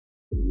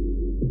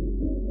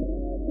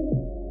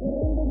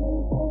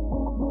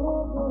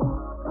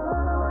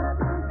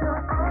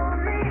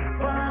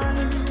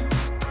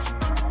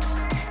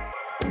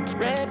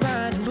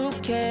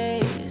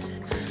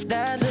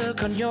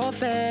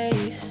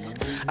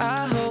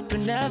I hope it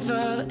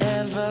never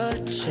ever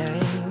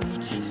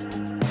change.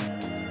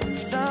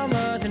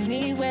 Summers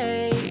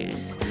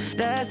anyways,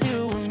 that's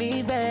you and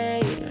me,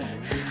 babe.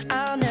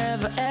 I'll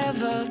never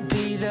ever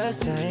be the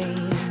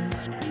same.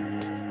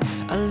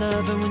 I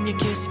love it when you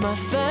kiss my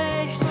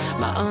face,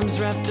 my arms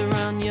wrapped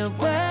around your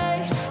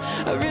waist.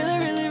 I really,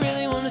 really,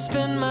 really wanna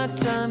spend my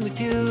time with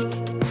you.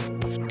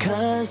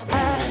 'Cause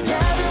I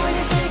never